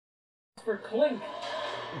For Clink.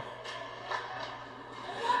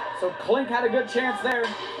 So Clink had a good chance there.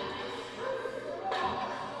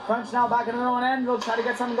 Crunch now back in their own end. They'll try to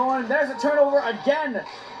get something going. There's a turnover again.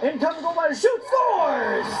 In comes Goldminers. Shoot,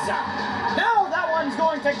 scores! Now that one's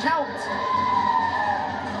going to count.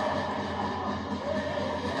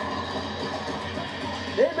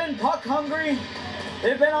 They've been puck hungry.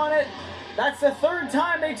 They've been on it. That's the third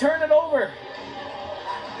time they turn it over.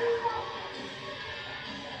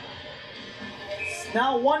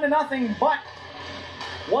 Now 1-0, but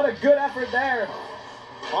what a good effort there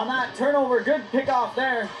on that turnover. Good pickoff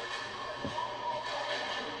there.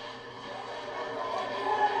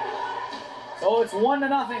 So it's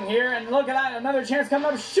 1-0 here, and look at that, another chance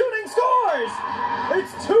coming up. Shooting, scores!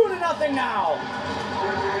 It's 2-0 now.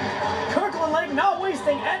 Kirkland Lake not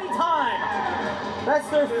wasting any time. That's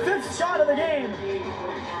their 5th shot of the game.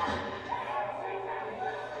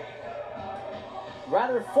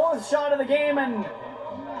 Rather 4th shot of the game, and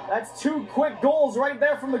that's 2 quick goals right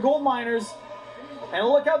there from the Goldminers. And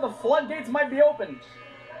look out, the floodgates might be open.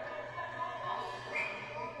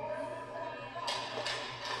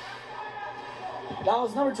 That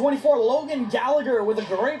was number 24, Logan Gallagher, with a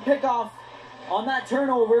great pickoff on that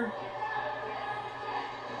turnover.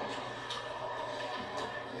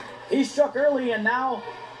 He struck early, and now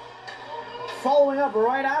following up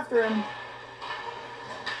right after him.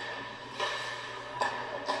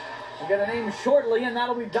 We'll get a name shortly, and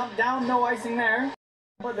that'll be dumped down. No icing there.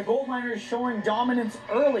 But the Goldminers showing dominance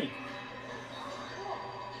early.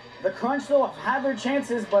 The Crunch, though, have had their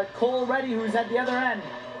chances, but Cole Reddy, who's at the other end,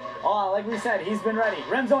 like we said, he's been ready.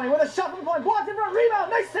 Renzoni with a shot from the point, blocked in front, rebound,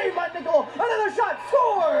 nice save by Nicolo. Another shot,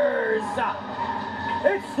 scores!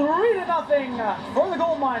 It's 3-0 for the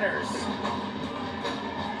Goldminers.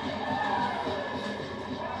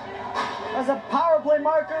 As a power play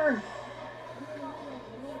marker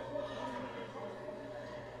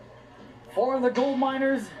for the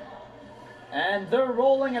Goldminers, and they're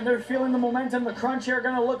rolling and they're feeling the momentum. The Crunch here are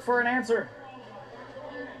going to look for an answer.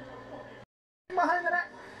 Behind the net,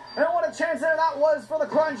 and what a chance there that was for the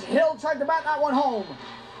Crunch. Hill tried to bat that one home.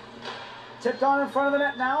 Tipped on in front of the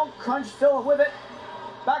net now. Crunch still with it.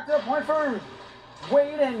 Back to the point for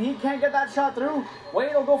Wade, and he can't get that shot through.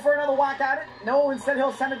 Wade will go for another whack at it. No, instead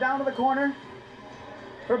he'll send it down to the corner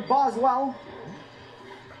for Boswell.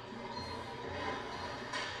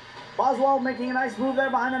 Boswell making a nice move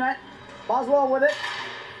there behind the net. Boswell with it.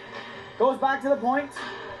 Goes back to the point.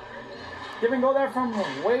 Give and go there from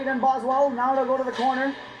Wade and Boswell. Now they'll go to the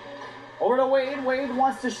corner. Over to Wade. Wade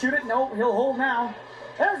wants to shoot it. Nope, he'll hold now.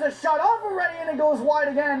 There's a shot off already, and it goes wide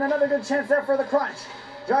again. Another good chance there for the Crunch.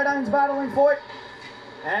 Jardine's battling for it.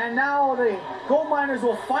 And now the Goldminers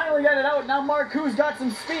will finally get it out. Now Marcoux's got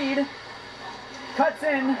some speed. Cuts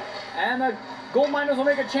in, and the Goldminers will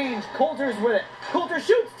make a change. Coulter's with it. Coulter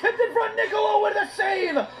shoots, tipped in front. Nicolo with a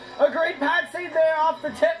save. A great pad save there off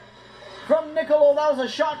the tip from Nicolo. That was a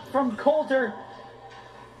shot from Coulter,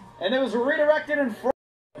 and it was redirected in front.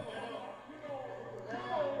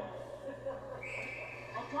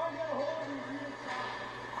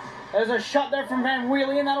 There's a shot there from Van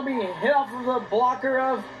Wheelie, and that'll be hit off of the blocker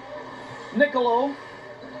of Nicolo.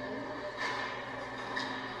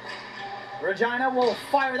 Regina will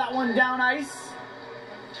fire that one down ice.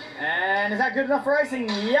 And is that good enough for icing?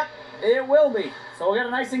 Yep, it will be. So we'll get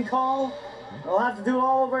an icing call. We'll have to do it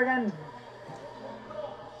all over again.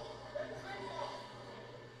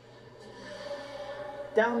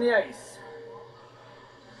 Down the ice.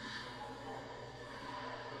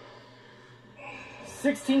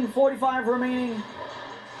 16:45 remaining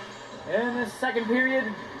in the second period.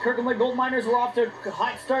 Kirkland Lake Goldminers were off to a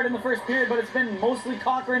hot start in the first period, but it's been mostly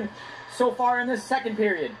Cochrane so far in this second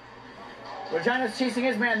period. Regina's chasing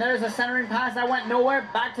his man. There's a centering pass that went nowhere.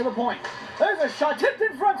 Back to the point. There's a shot tipped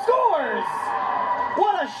in front. Scores!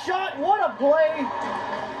 What a shot. What a play.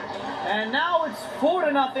 And now it's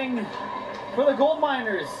 4-0 for the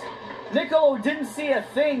Goldminers. Nicolo didn't see a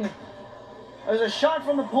thing. There's a shot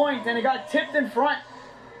from the point, and it got tipped in front.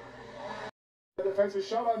 The defensive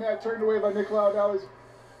shot on that, turned away by Nicolau. Now is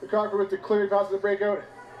the Cochrane with the clearing pass of the breakout.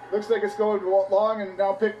 Looks like it's going long, and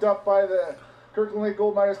now picked up by the Kirkland Lake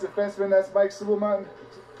Goldminers defenseman. That's Mike Subelman.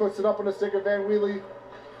 Puts it up on the stick of Van Wheelie.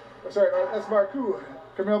 Sorry, that's Marcoux.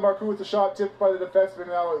 Camille Marcoux with the shot, tipped by the defenseman.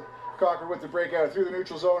 Now Cochrane with the breakout through the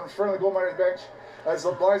neutral zone in front of the Goldminers bench. As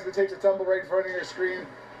the linesman takes a tumble right in front of your screen.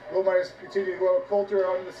 Goldminers continue to go out. Coulter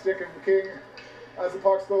on the stick of the King as the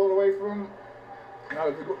puck's stolen away from him. Now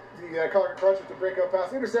the Cochrane Crunch with the breakout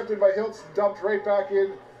pass. Intercepted by Hiltz, dumped right back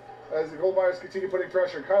in as the Goldminers continue putting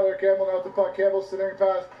pressure. Kyler Campbell now with the puck. Campbell centering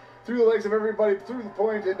pass through the legs of everybody, through the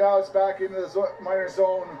point, and now it's back into the minor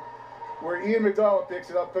zone where Ian McDonald picks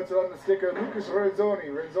it up, puts it on the stick of Lucas Renzoni.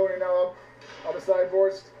 Renzoni now up on the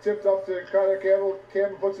sideboards, tipped up to Connor Campbell.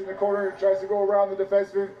 Campbell puts it in the corner, tries to go around the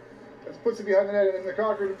defenseman, puts it behind the net, and the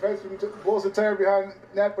Cochrane defenseman blows the tire behind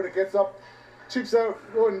the net, but it gets up, chips out,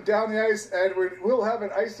 going down the ice, and we will have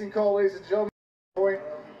an icing call, ladies and gentlemen. Point.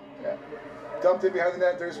 Yeah. Dumped it behind the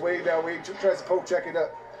net. There's Wade now. Wade tries to poke check it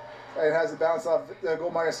up, and has it bounce off the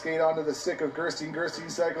Goldminers skate onto the stick of Gerstein. Gerstein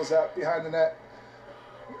cycles out behind the net.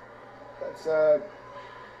 That's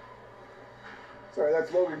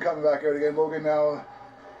that's Logan coming back out again. Logan now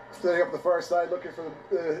setting up the far side, looking for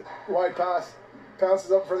the wide pass.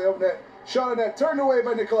 Bounces up for the open net. Shot on net, turned away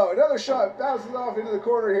by Nicolau. Another shot, bounces off into the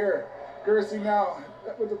corner here. Gerstein now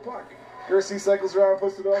with the puck. Gerstein cycles around,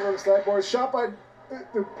 puts it over the sideboard. Shot by,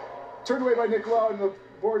 turned away by Nicolau, and the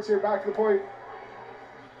boards here back to the point.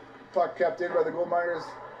 Puck kept in by the Goldminers.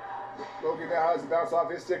 Logan now has the bounce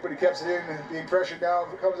off his stick, but he keeps it in, being pressured now.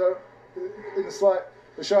 Comes out in the slot.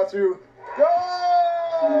 The shot through. Goal!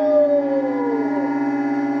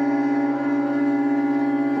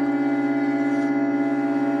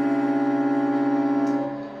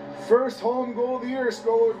 First home goal of the year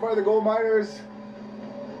scored by the Goldminers.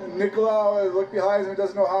 Nicolau looked behind him and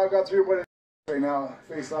doesn't know how it got through, but right now,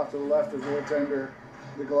 face off to the left of the goaltender.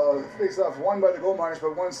 Nicolau face off won by the Goldminers,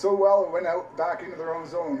 but won so well it went out back into their own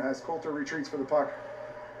zone as Coulter retreats for the puck.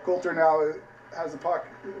 Coulter now has the puck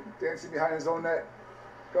dancing behind his own net.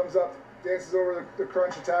 Comes up, dances over the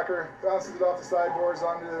crunch attacker, bounces it off the sideboards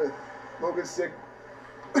onto the Logan's stick.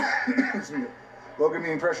 Logan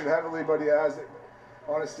being pressured heavily, but he has it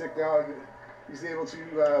on his stick now, and he's able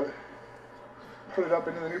to put it up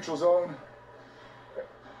into the neutral zone.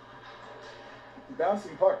 The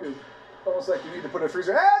bouncing puck is almost like you need to put a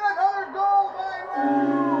freezer. And another goal by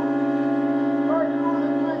Marco with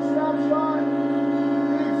a quick snapshot.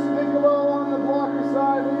 Beats Nicolau on the blocker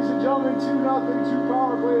side. Ladies and gentlemen, 2-0, 2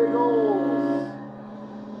 power play goals.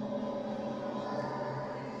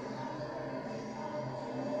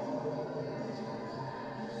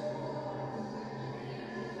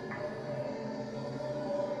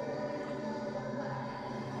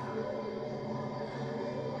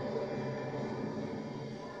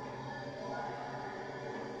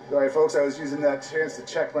 Sorry, folks, I was using that chance to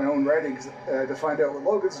check my own writing to find out what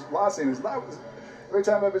Logan's last name is. Every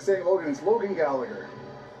time I've been saying Logan, it's Logan Gallagher.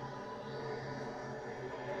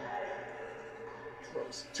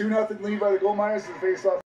 2-0 lead by the Goldminers. The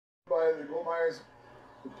face-off by the Goldminers.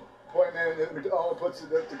 Point man, all puts it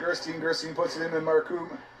to Gerstein. Gerstein puts it into Marcoux.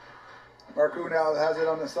 Marcoux now has it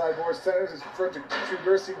on the sideboard. Centers in front to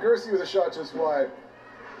Gerstein. Gerstein with a shot just wide.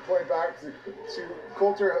 Point back to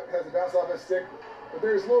Coulter, has the bounce off his stick. But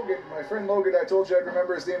there's Logan, my friend Logan. I told you I'd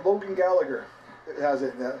remember his name, Logan Gallagher. It has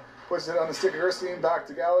it. Puts it on the stick of Gerstein, back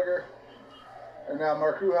to Gallagher. And now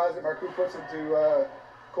Marcoux has it. Marcoux puts it to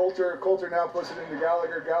Coulter. Coulter now puts it into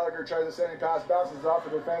Gallagher. Gallagher tries to send a pass, bounces off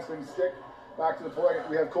the defenseman's stick. Back to the point.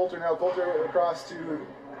 We have Coulter now. Coulter across to...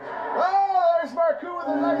 Oh, there's Marcoux with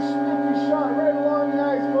a nice sneaky shot right along the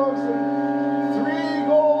ice, folks. And 3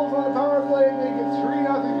 goals on the power play, make it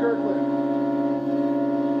 3-0 Kirkland.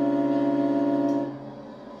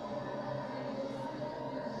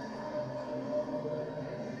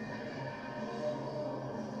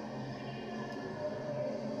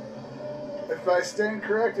 If I stand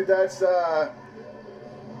corrected, that's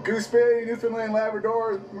Goose Bay, Newfoundland,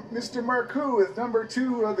 Labrador. Mr. Marcoux is number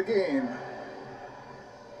 2 of the game.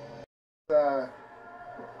 Right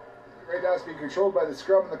now it's being controlled by the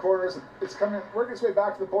scrum in the corners. It's coming, working its way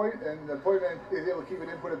back to the point, and the point man is able to keep it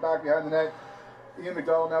in, put it back behind the net. Ian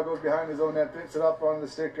McDonald now goes behind his own net, picks it up on the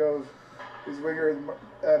stick of his winger.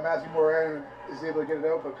 Matthew Moran is able to get it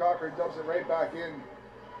out, but Cochrane dumps it right back in.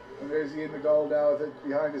 And there's Ian McDonald now with it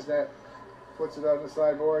behind his net. Puts it on the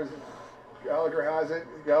sideboards. Gallagher has it.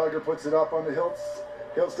 Gallagher puts it up on the Hiltz.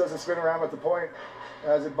 Hiltz does a spin around at the point.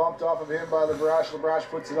 Has it bumped off of him by LaBrache. LaBrache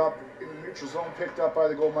puts it up in the neutral zone, picked up by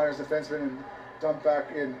the Goldminers defenseman and dumped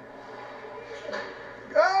back in.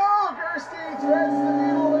 Oh, Gerstein threads the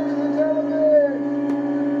needle, ladies and gentlemen.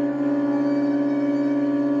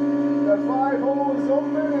 The 5-hole is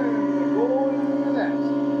open and the goal is in the net.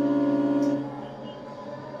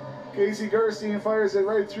 Casey Gerstein fires it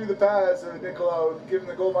right through the pads of Nicolau, giving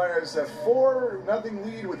the Goldminers a 4-0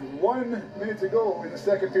 lead with 1 minute to go in the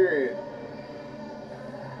second period.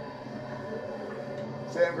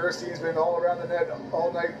 Sam Gerstein's been all around the net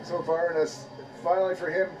all night so far, and it's finally for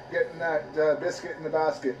him getting that biscuit in the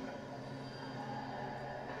basket.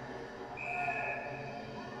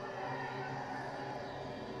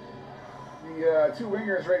 The 2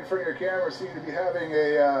 wingers right in front of your camera seem to be having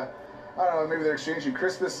a I don't know, maybe they're exchanging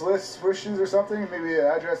Christmas lists, wishes or something, maybe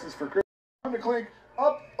addresses for Christmas. into Klink,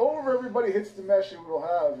 up, over everybody, hits the mesh, and we'll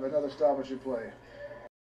have another stoppage in play.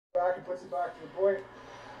 Back and puts it back to the point.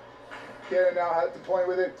 Cannon now at the point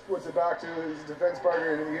with it, puts it back to his defense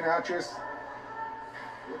partner, Ignatius.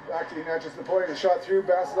 Back to Ignatius, the point, the shot through,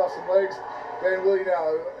 bounces off some legs. Then Willie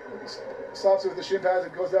now stops it with the shin pads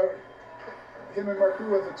and goes out. Him and Marcoux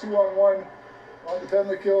with a 2-on-1 on the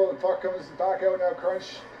penalty kill. The puck comes back out now.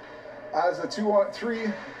 Crunch as a 2-on-3.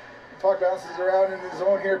 The puck bounces around in his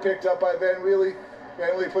zone here, picked up by Van Wheelie.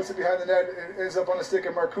 Van Wheelie puts it behind the net. It ends up on the stick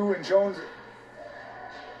of Marcoux and Jones.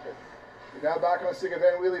 Now back on the stick of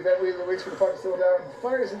Van Wheelie. Van Wheelie waits for the puck to slow down,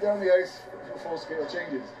 fires it down the ice for full scale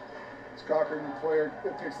changes. It's Cochrane, the player,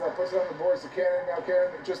 it picks it up, puts it on the boards to Cannon. Now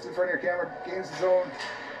Cannon, just in front of your camera, gains his own.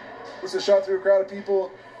 Puts a shot through a crowd of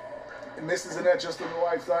people. And misses the net just on the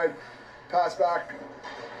wide side. Pass back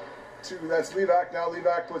to, that's Levac. Now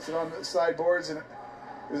Levac puts it on the side boards, and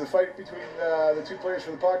there's a fight between the two players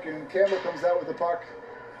for the puck, and Campbell comes out with the puck.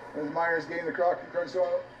 And the Myers gain the Crunch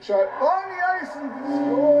shot on the ice and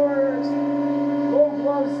scores! Low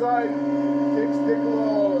glove side, takes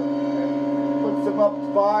Niccolo and puts them up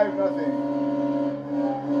 5-0.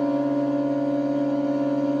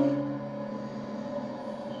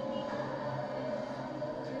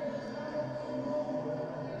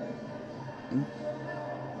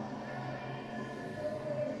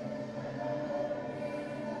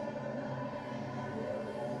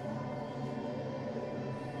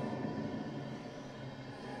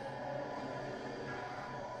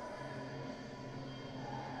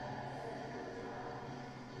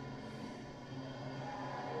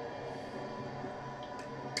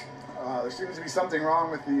 There seems to be something wrong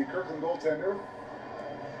with the Kirkland goaltender.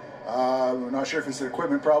 I'm not sure if it's an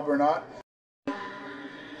equipment problem or not.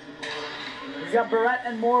 He's got Barrett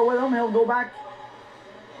and Moore with him. He'll go back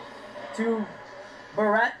to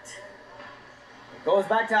Barrett. Goes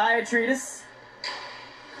back to Iatridis.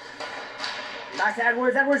 Back to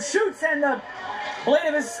Edwards. Edwards shoots, and the blade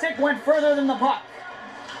of his stick went further than the puck.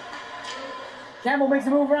 Campbell makes a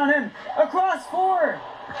move around him. Across for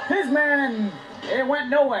his man. It went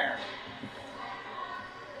nowhere.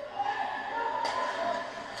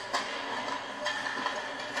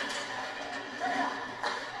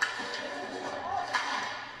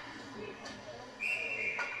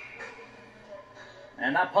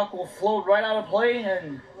 And that puck will float right out of play,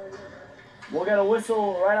 and we'll get a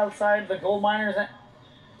whistle right outside the Goldminers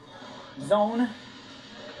zone.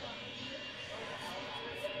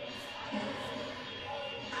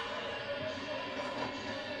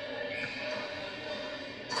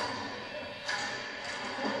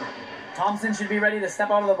 Thompson should be ready to step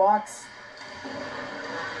out of the box.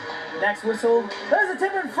 Next whistle. There's a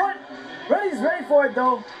tip in front. Reddy's ready for it,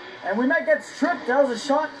 though. And we might get stripped. That was a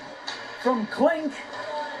shot from Klink.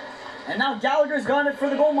 And now Gallagher's got it for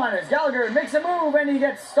the Goldminers. Gallagher makes a move, and he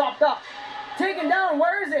gets stopped up. Taken down.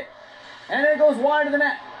 Where is it? And it goes wide of the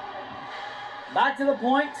net. Back to the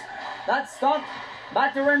point. That's stopped.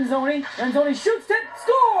 Back to Renzoni. Renzoni shoots, tip,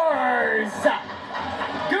 scores!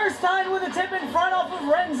 Gerstein with a tip in front off of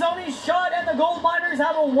Renzoni's shot, and the Goldminers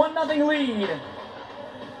have a 1-0 lead.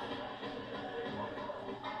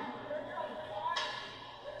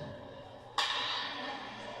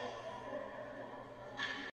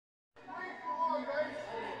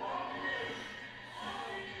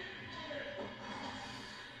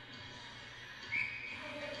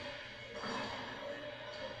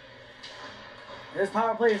 This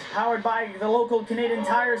power play is powered by the local Canadian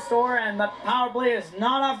Tire store, and the power play is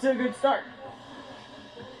not off to a good start.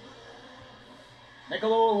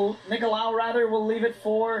 Nicolau will leave it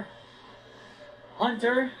for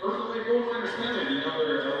Hunter. Early Goldminers penalty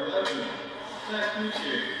number 11.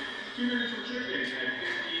 Sassucci. 2 minutes for chipping at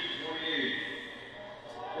 15:48.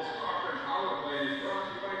 This Cochrane power play is brought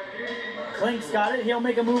to you by Canadian Tire. Klink's got it. He'll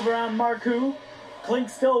make a move around Marcoux. Klink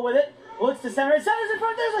still with it. Looks to center. Center's in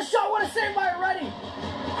front. There's a shot. What a save by Reddy.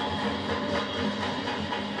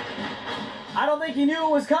 I don't think he knew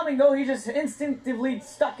it was coming, though. He just instinctively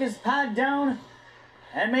stuck his pad down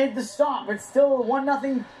and made the stop. It's still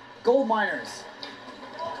 1-0 Goldminers.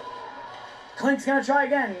 Klink's going to try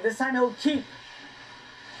again. This time he'll keep.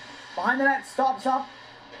 Behind the net, stops up.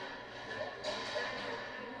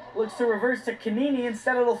 Looks to reverse to Kanini.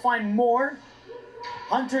 Instead, it'll find Moore.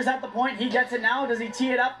 Hunter's at the point. He gets it now. Does he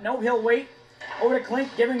tee it up? No, he'll wait. Over to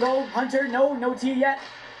Klink. Give and go. Hunter. No tee yet.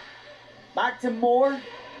 Back to Moore.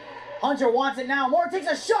 Hunter wants it now. Moore takes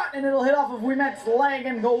a shot, and it'll hit off of Ouimet's leg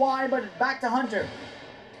and go wide, but back to Hunter.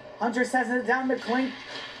 Hunter sends it down to Klink.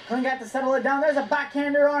 Klink had to settle it down. There's a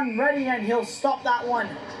backhander on Reddy, and he'll stop that one.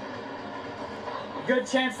 Good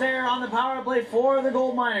chance there on the power play for the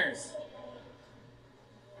Goldminers.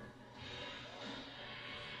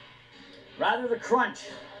 Rather the crunch.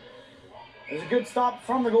 There's a good stop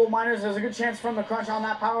from the Goldminers. There's a good chance from the crunch on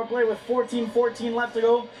that power play with 14-14 left to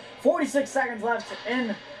go. 46 seconds left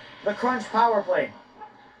in the crunch power play.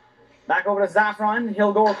 Back over to Zaffron.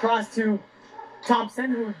 He'll go across to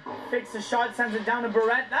Thompson, who fakes the shot, sends it down to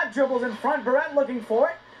Barrett. That dribbles in front. Barrett looking for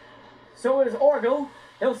it. So is Orville.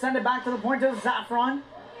 He'll send it back to the point of Zaffron.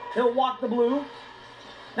 He'll walk the blue.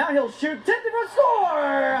 Now he'll shoot. Tipped it for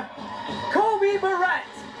score! Kobe Barrett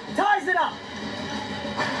ties it up.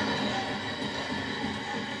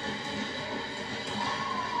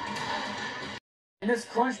 And this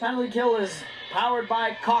crunch penalty kill is powered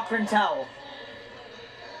by Cochrane.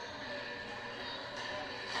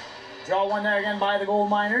 Draw one there again by the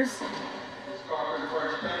Goldminers.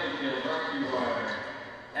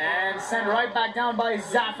 And sent right back down by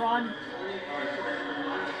Zaffron.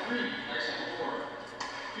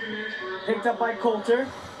 Picked up by Coulter.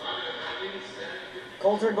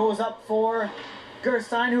 Coulter goes up for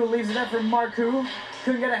Gerstein, who leaves it there for Marcoux.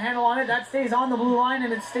 Couldn't get a handle on it. That stays on the blue line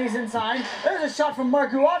and it stays inside. There's a shot from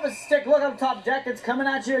Marcoux off his stick. Look up top deck. It's coming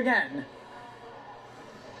at you again.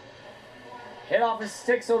 Hit off his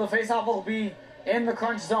stick, so the faceoff will be in the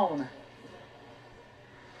crunch zone.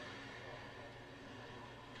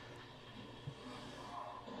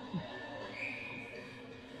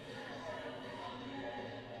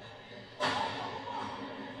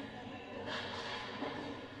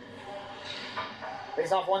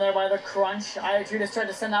 Face off one there by the crunch. Iatridis tried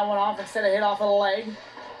to send that one off instead of hit off of the leg.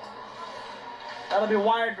 That'll be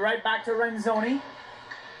wired right back to Renzoni.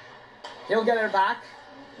 He'll get it back.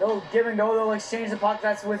 They'll give and go. They'll exchange the puck.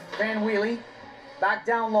 That's with Van Wheelie. Back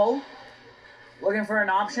down low. Looking for an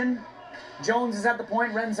option. Jones is at the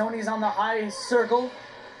point. Renzoni's on the high circle.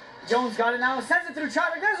 Jones got it now. Sends it through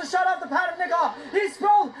traffic. There's a shot off the pad of Nicholas. He's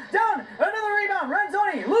sprawled down. Another rebound.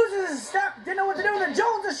 Renzoni loses his step. Didn't know what to do with it.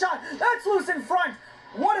 Jones a shot. That's loose in front.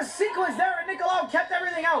 What a sequence there. And Nicolau kept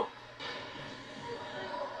everything out.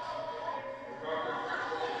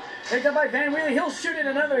 Picked up by Van Wheelie. He'll shoot it.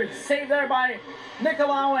 Another save there by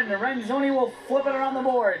Nicolau. And Renzoni will flip it around the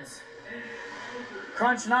boards.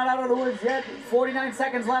 Crunch not out of the woods yet. 49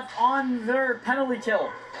 seconds left on their penalty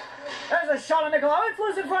kill. There's a shot on Nicolau. It's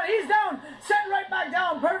loose in front. He's down. Sent right back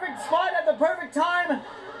down. Perfect spot at the perfect time.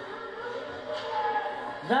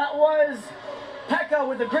 That was Pekka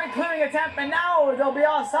with a great clearing attempt. And now they'll be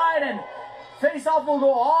offside. And face-off will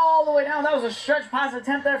go all the way down. That was a stretch pass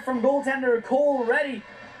attempt there from goaltender Cole Reddy.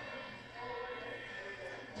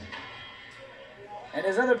 And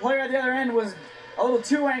his other player at the other end was a little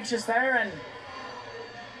too anxious there and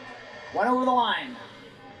went over the line.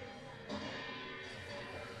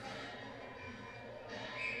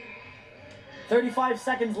 "35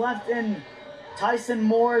 seconds left in Tyson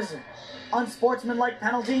Moore's unsportsmanlike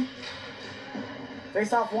penalty.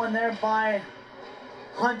 Face-off one there by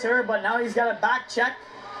Hunter, but now he's got a back check.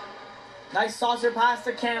 Nice saucer pass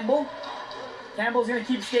to Campbell. Campbell's going to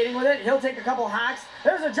keep skating with it. He'll take a couple hacks.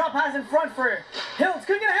 There's a drop pass in front for Hiltz.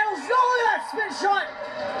 Couldn't get a handle. Oh, look at that spin shot.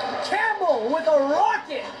 Campbell with a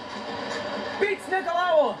rocket. Beats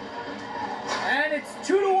Nicolau. And it's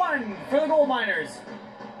 2-1 for the Goldminers.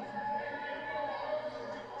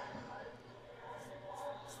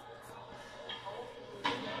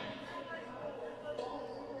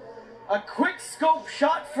 A quick scope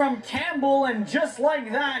shot from Campbell, and just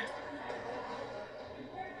like that,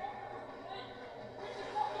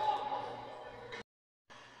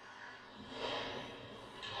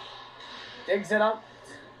 digs it up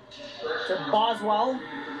to Boswell.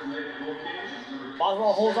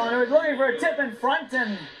 Boswell holds on to it, looking for a tip in front,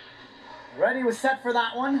 and Reddy was set for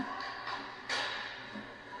that one.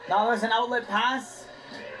 Now there's an outlet pass.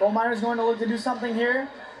 Goldminers going to look to do something here.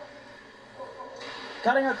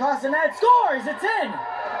 Cutting across the net, scores! It's in!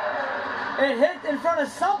 It hit in front of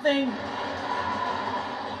something.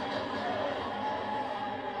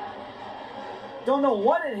 Don't know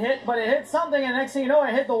what it hit, but it hit something, and next thing you know,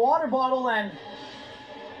 it hit the water bottle, and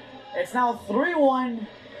it's now 3-1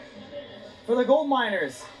 for the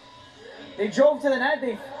Goldminers. They drove to the net,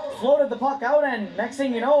 they floated the puck out, and next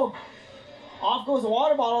thing you know, off goes the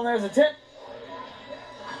water bottle, and there's a tip.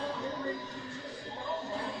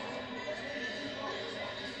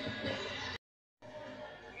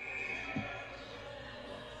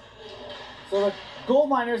 So the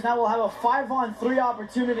Goldminers now will have a 5-on-3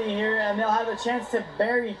 opportunity here, and they'll have a chance to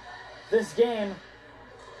bury this game.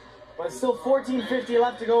 But it's still 14:50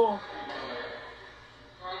 left to go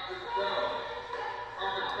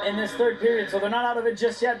in this third period, so they're not out of it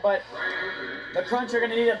just yet, but the Crunch are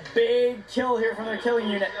going to need a big kill here from their killing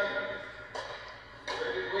unit.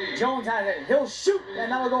 Jones has it. He'll shoot,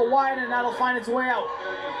 and that'll go wide, and that'll find its way out.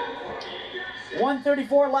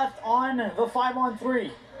 1:34 left on the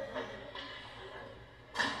 5-on-3.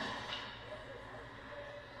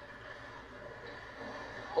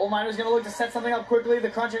 Goldminers going to look to set something up quickly. The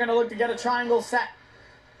Crunch are going to look to get a triangle set.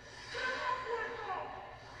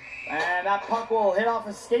 And that puck will hit off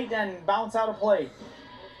a skate and bounce out of play.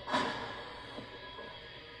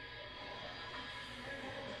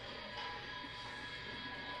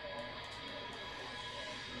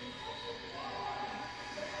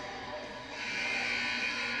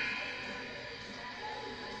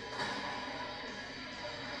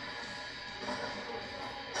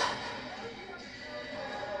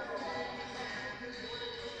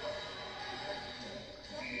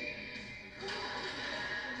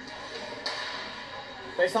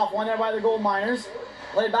 Face off one there by the Goldminers.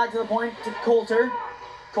 Played back to the point to Coulter.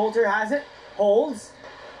 Coulter has it. Holds.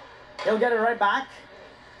 He'll get it right back.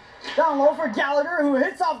 Down low for Gallagher, who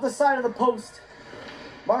hits off the side of the post.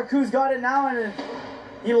 Marcou's got it now, and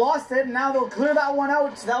he lost it, and now they'll clear that one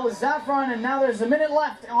out. That was Zaffron, and now there's a minute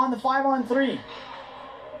left on the 5-on-3.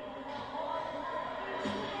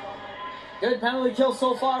 Good penalty kill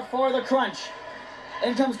so far for the Crunch.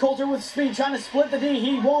 In comes Coulter with speed, trying to split the D.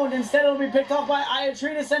 He won't. Instead, it'll be picked off by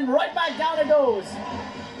Iatridis, and right back down it goes.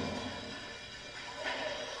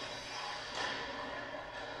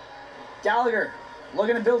 Gallagher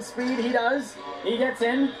looking to build speed. He does. He gets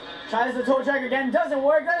in. Tries the toe check again. Doesn't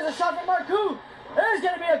work. There's a shot from Marcoux. There's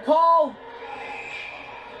going to be a call.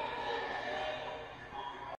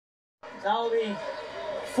 That'll be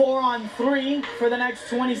 4-on-3 for the next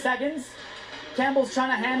 20 seconds. Campbell's trying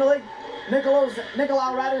to handle it.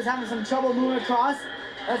 Nicolau rather is having some trouble moving across.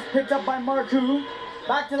 That's picked up by Marcoux.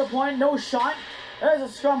 Back to the point, no shot. There's a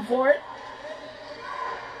scrum for it.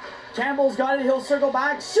 Campbell's got it, he'll circle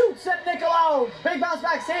back, shoots at Nicolau. Big bounce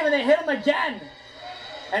back save, and they hit him again.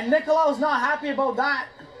 And Nicolau's not happy about that.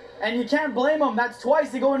 And you can't blame him. That's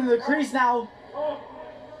twice they go into the crease now.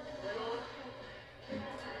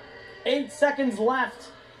 8 seconds left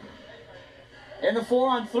in the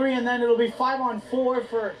 4-on-3, and then it'll be 5-on-4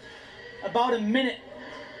 for about a minute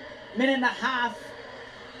and a half.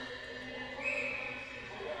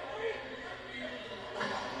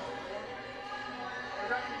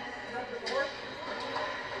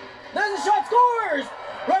 There's a shot, scores!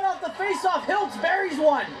 Right off the face-off, Hiltz buries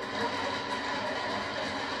one.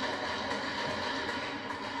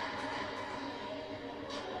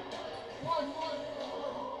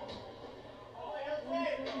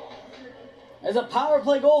 There's a power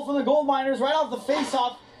play goal from the Goldminers right off the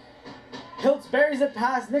face-off. Hiltz buries it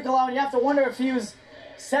past Nicolau, and you have to wonder if he was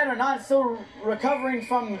set or not, still recovering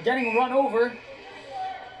from getting run over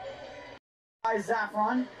by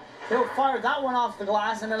Zaffron. He'll fire that one off the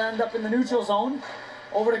glass and it'll end up in the neutral zone.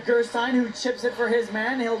 Over to Gerstein, who chips it for his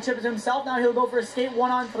man. He'll chip it himself. Now he'll go for a skate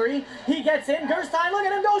 1-on-3. He gets in. Gerstein, look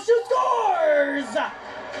at him go. Shoot, scores!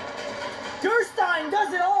 Gerstein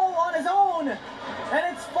does it all on his own.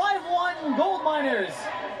 And it's 5-1 Goldminers.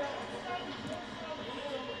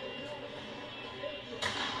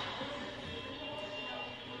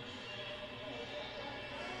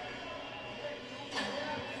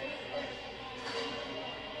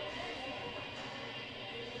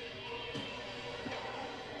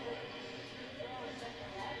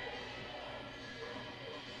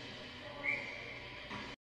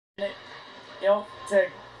 You know, to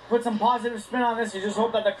put some positive spin on this, you just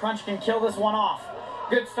hope that the Crunch can kill this one off.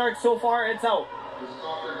 Good start so far, it's out.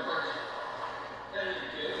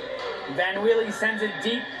 Van Wheelie sends it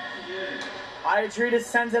deep. Iatridis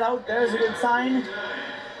sends it out, there's a good sign.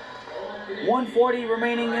 1:40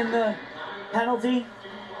 remaining in the penalty.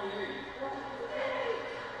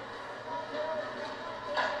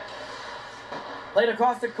 Played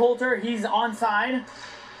across to Coulter, he's onside.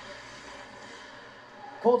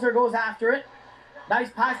 Coulter goes after it.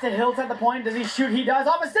 Nice pass to Hiltz at the point. Does he shoot? He does.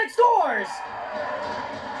 Off a stick, scores!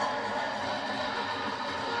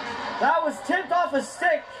 That was tipped off a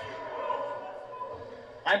stick.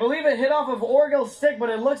 I believe it hit off of Orgil's stick, but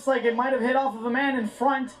it looks like it might have hit off of a man in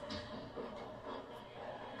front.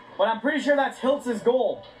 But I'm pretty sure that's Hiltz's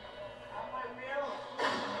goal.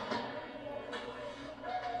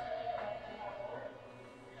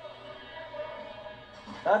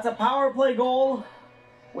 That's a power play goal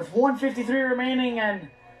with 1:53 remaining, and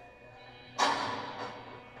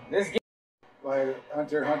this game by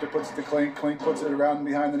Hunter. Hunter puts it to Klink. Klink puts it around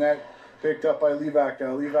behind the net. Picked up by Levac.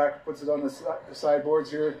 Now Levac puts it on the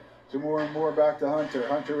sideboards here to Moore, and Moore back to Hunter.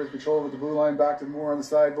 Hunter with control with the blue line back to Moore on the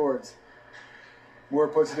sideboards. Moore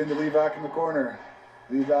puts it into Levac in the corner.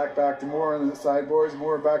 Levac back to Moore on the sideboards.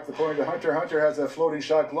 Moore back to the point to Hunter. Hunter has a floating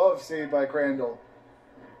shot glove saved by Crandall.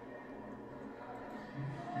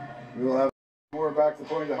 We will have back to the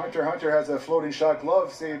point to Hunter. Hunter has a floating shot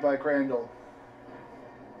glove saved by Crandall.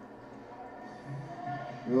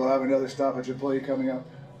 We will have another stoppage of play coming up.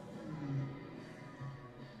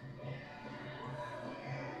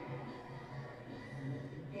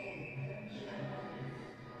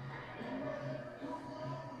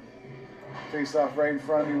 Face off right in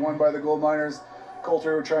front of me, won by the Goldminers.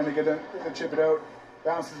 Coulter trying to get in to chip it out.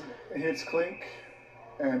 Bounces and hits Klink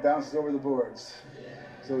and bounces over the boards.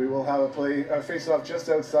 So we will have a face off just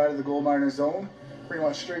outside of the Goldminers zone. Pretty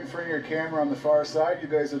much straight in front of your camera on the far side. You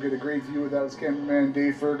guys will get a great view of that as cameraman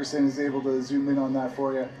Dave Ferguson is able to zoom in on that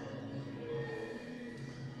for you.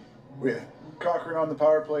 With Cochrane on the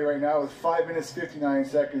power play right now with 5 minutes 59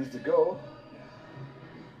 seconds to go.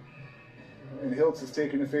 And Hiltz has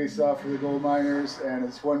taken the face off for the Goldminers, and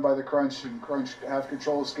it's won by the Crunch, and Crunch have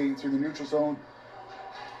control skating through the neutral zone.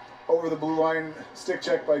 Over the blue line, stick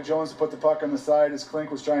check by Jones to put the puck on the side as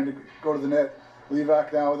Klink was trying to go to the net.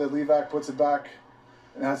 Levac now with it. Levac puts it back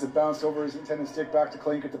and has it bounced over his intended stick back to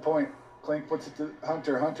Klink at the point. Klink puts it to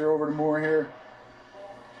Hunter. Hunter over to Moore here.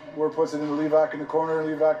 Moore puts it into Levac in the corner.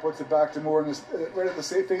 Levac puts it back to Moore right at the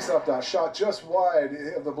face-off dot. Shot just wide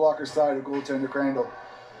of the blocker side of goaltender Crandall.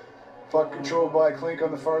 Puck controlled by Klink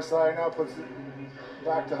on the far side now, puts it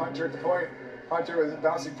back to Hunter at the point. Hunter with a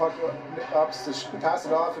bouncing puck up to pass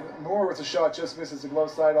it off, and Moore with a shot just misses the glove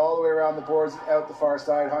side all the way around the boards, out the far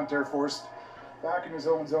side. Hunter forced back in his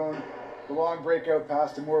own zone. The long breakout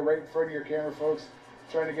pass to Moore right in front of your camera, folks.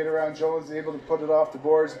 Trying to get around Jones, able to put it off the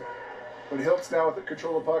boards. But Hiltz now with the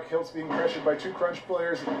control of the puck. Hiltz being pressured by 2 Crunch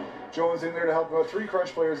players. Jones in there to help him out. 3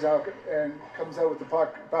 Crunch players now, and comes out with the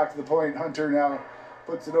puck back to the point. Hunter now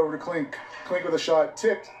puts it over to Klink. Klink with a shot,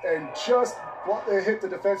 tipped, and just hit the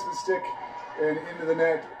defenseman's stick and into the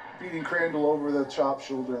net, beating Crandall over the chop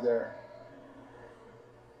shoulder there.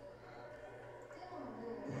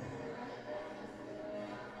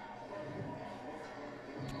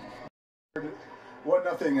 One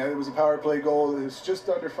nothing. It was a power play goal. It's just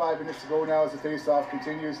under 5 minutes to go now as the face-off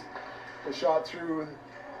continues. The shot through,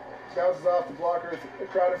 bounces off the blocker, the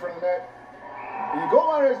crowd in front of the net. And the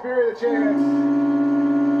Goldminers bury the chance.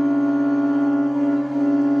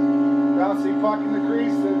 Bouncing puck in the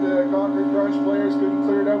crease, and the Cochrane Crunch players couldn't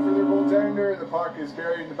clear it out for their goaltender, and the puck is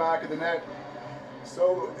buried in the back of the net.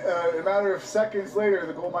 So, a matter of seconds later,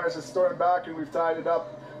 the Goldminers have stormed back, and we've tied it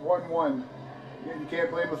up 1-1. You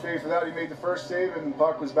can't blame Lefebvre for that. He made the first save, and the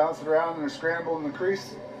puck was bouncing around in a scramble in the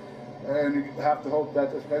crease. And you have to hope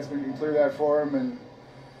that the defenseman can clear that for him. And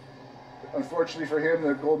unfortunately for him,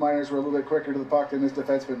 the Goldminers were a little bit quicker to the puck than his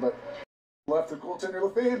defenseman. But left the goaltender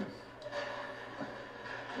Lefebvre.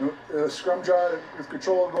 Scrum jar with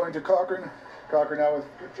control going to Cochrane. Cochrane now with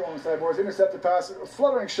control on the sideboards. Intercepted pass, a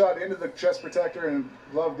fluttering shot into the chest protector, and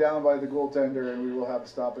glove down by the goaltender, and we will have a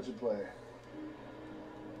stoppage in play.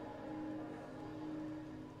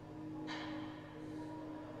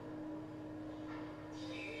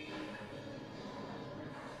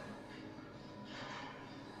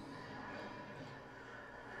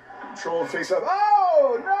 Control face up.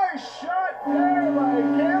 Oh, nice shot there by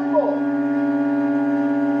Campbell.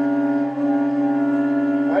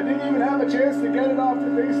 I didn't even have a chance to get it off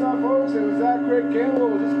the face-off, folks. It was that quick. Campbell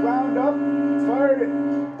was just wound up, fired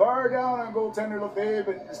it, bar down on goaltender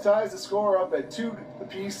Lefebvre, and ties the score up at 2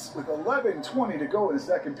 apiece with 11:20 to go in the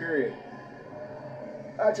second period.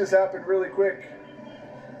 That just happened really quick.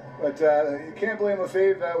 But you can't blame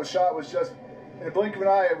Lefebvre. That shot was just in a blink of an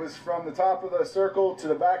eye. It was from the top of the circle to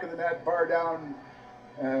the back of the net, bar down.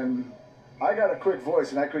 And I got a quick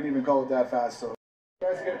voice, and I couldn't even call it that fast. So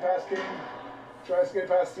tries to get it past King. Tries to get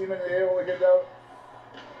past Steeman, and they're able to get it out.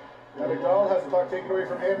 Now McDonald has the puck taken away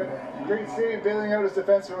from him, and great save, bailing out his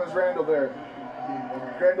defenseman was Randall there.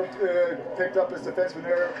 Randall picked up his defenseman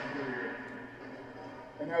there,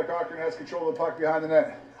 and now Cochrane has control of the puck behind the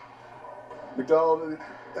net. McDonald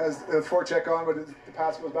has a forecheck on, but the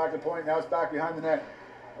pass goes back to the point. Now it's back behind the net.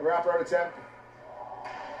 A wraparound attempt.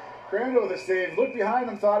 Crandall with a save. Looked behind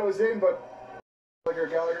him, thought it was in, but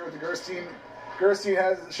Gallagher with the Gerstein. Gerstein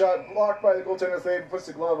has the shot blocked by the goaltender. They puts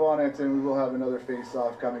the glove on it, and we will have another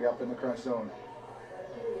face-off coming up in the Crunch zone.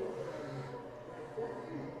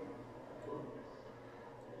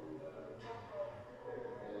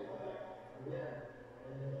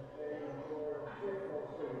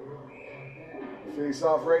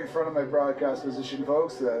 Face-off right in front of my broadcast position,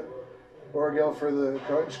 folks. Orgel for the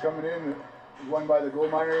Crunch coming in, won by the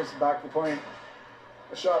Goldminers. Back to the point.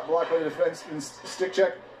 A shot blocked by the defense and stick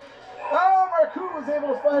check. Oh, Marcoux was able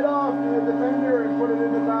to fight off the defender and put it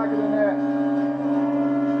in the back of the net.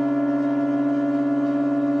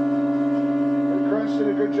 The Crunch did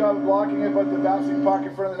a good job of blocking it, but the bouncing puck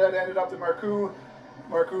in front of the net ended up to Marcoux.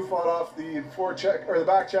 Marcoux fought off the forecheck or the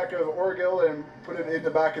back check of Orgill and put it in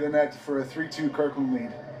the back of the net for a 3-2 Kirkland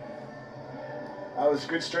lead. That was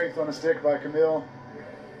good strength on a stick by Camille.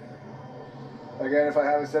 Again, if I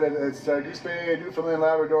haven't said it, it's Goose Bay, Newfoundland,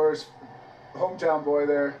 Labrador's hometown boy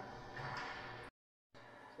there.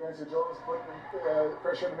 Spencer Jones putting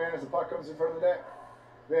pressure on the man as the puck comes in front of the net.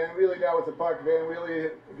 Van Wheelie now with the puck. Van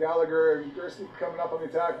Wheelie, Gallagher, and Gerstein coming up on the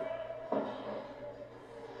attack.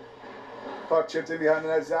 Puck chipped in behind the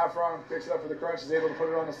net. Zaffron picks it up for the Crunch. Is able to put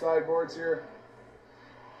it on the sideboards here.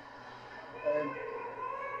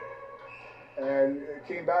 And it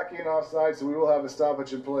came back in offside, so we will have a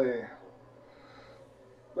stoppage in play.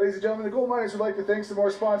 Ladies and gentlemen, the Goldminers would like to thank some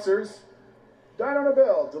more sponsors. Dine on a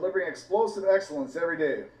Bell, delivering explosive excellence every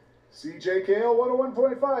day. CJKL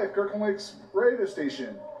 101.5, Kirkland Lakes radio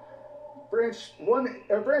station. Branch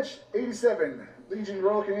 87, Legion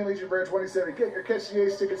Royal Canadian Legion Branch 187. Get your Catch the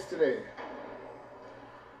Ace tickets today.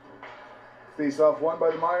 Face off won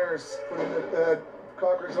by the Miners. Put in the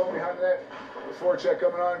Cochrane zone behind the net. The forecheck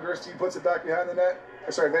coming on. Gerstein puts it back behind the net.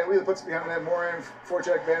 Sorry, Van Wheelie puts it behind the net. Moran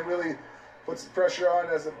forecheck. Van Wheelie puts the pressure on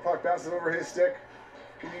as the puck bounces over his stick.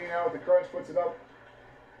 Coming out with the Crunch, puts it up.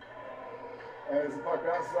 And as the puck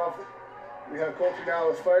bounces off, we have Coulter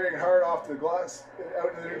now firing hard off the glass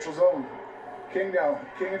out in the neutral zone. King now.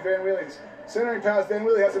 King and Van Wheelie. Centering pass. Van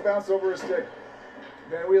Wheelie has it bounce over his stick.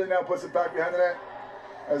 Van Wheelie now puts it back behind the net.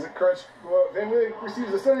 As the Crunch go out, Van Wheelie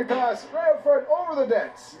receives a centering pass right out front over the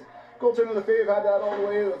nets. Goaltender of the Fave had that all the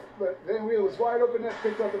way, but Van Wheelie was wide open net,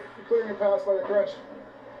 picked up the clearing pass by the Crunch.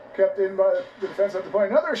 Kept in by the defense at the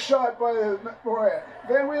point. Another shot by the Moran.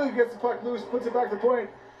 Van Wheelie gets the puck loose, puts it back to the point.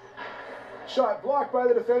 Shot blocked by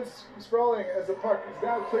the defense, sprawling as the puck is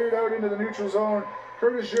now cleared out into the neutral zone.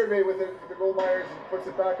 Curtis Gervais with it, with the Goldminers, puts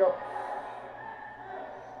it back up.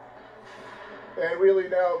 And Wheelie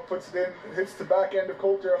now puts it in, hits the back end of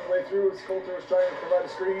Coulter on the way through as Coulter was trying to provide a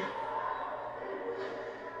screen.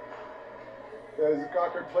 As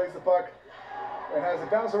Cochrane plays the puck and has a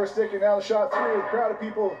bounce over stick, and now the shot through a crowd of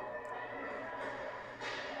people.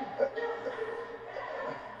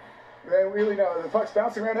 Van Wheelie now, the puck's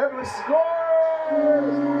bouncing around, Evans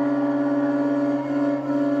scores!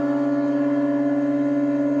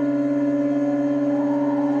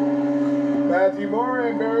 Matthew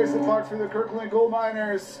Moran buries the puck for the Kirkland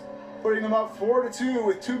Goldminers, putting them up 4-2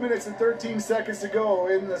 with 2 minutes and 13 seconds to go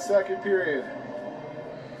in the second period.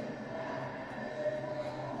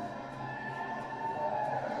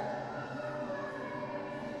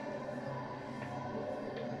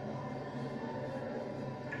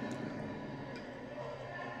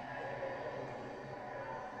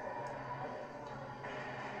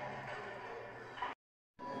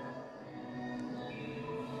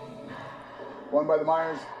 Won by the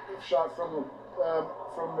Miners, shot from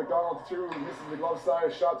McDonald through, misses the glove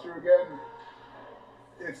side, shot through again.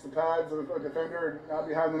 It's the pads of a defender, now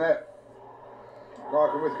behind the net.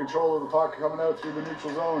 Cochrane with control of the puck coming out through the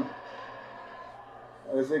neutral zone.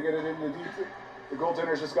 As they get it in the deep, the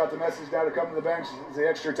goaltender's just got the message now to come to the bench. The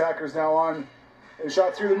extra attacker's now on. A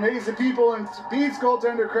shot through the maze of people and beats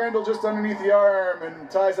goaltender Crandall just underneath the arm and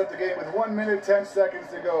ties up the game with 1 minute 10 seconds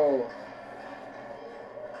to go.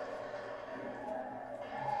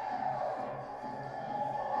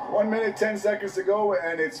 1 minute 10 seconds to go,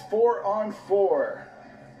 and it's 4-on-4.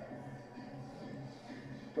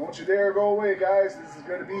 Don't you dare go away, guys. This is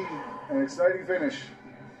going to be an exciting finish.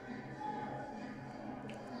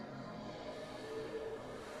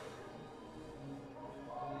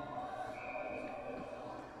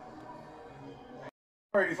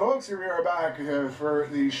 Alrighty, folks, here we are back for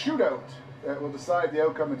the shootout that will decide the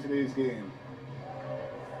outcome of today's game.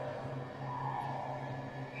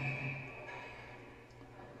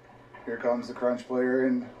 Here comes the Crunch player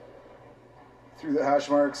in through the hash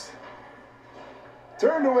marks.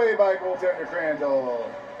 Turned away by goaltender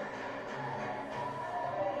Crandall.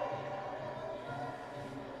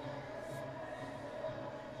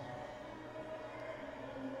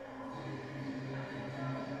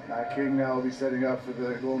 Matt King now will be setting up for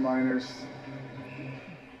the Goldminers.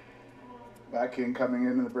 Matt King coming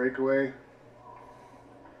in the breakaway.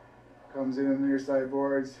 Comes in on the near side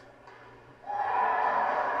boards.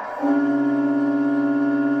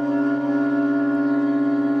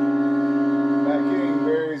 Matt King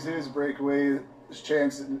buries his breakaway, his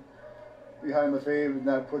chance behind Lefebvre, and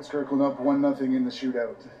that puts Kirkland up 1-0 in the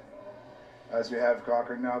shootout. As we have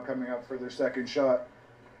Cochrane now coming up for their second shot.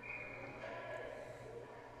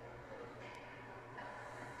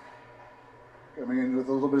 Coming in with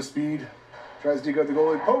a little bit of speed, tries to dig out the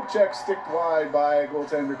goalie. Poke check, stick wide by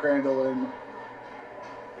goaltender Crandall, and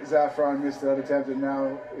Zaffron missed that attempt, and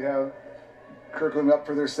now we have Kirkland up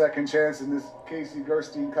for their second chance, and this Casey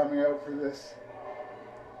Gerstein coming out for this.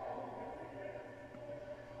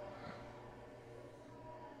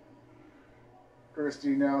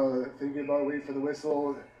 Gerstein now thinking about waiting for the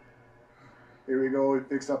whistle. Here we go, he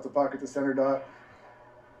picks up the puck at the center dot.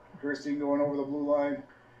 Gerstein going over the blue line.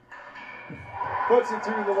 Puts it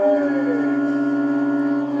through the leg.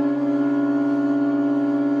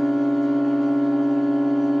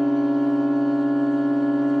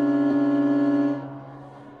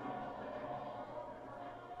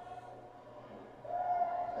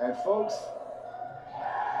 And folks,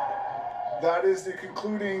 that is the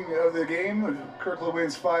concluding of the game. Kirkland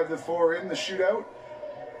wins 5-4 in the shootout.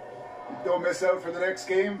 Don't miss out for the next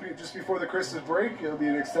game just before the Christmas break. It'll be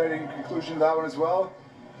an exciting conclusion to that one as well.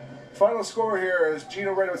 Final score here, as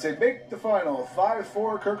Gino Wright would say, make the final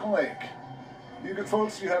 5-4 Kirkland Lake. You good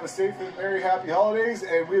folks, you have a safe and merry happy holidays,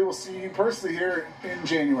 and we will see you personally here in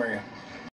January.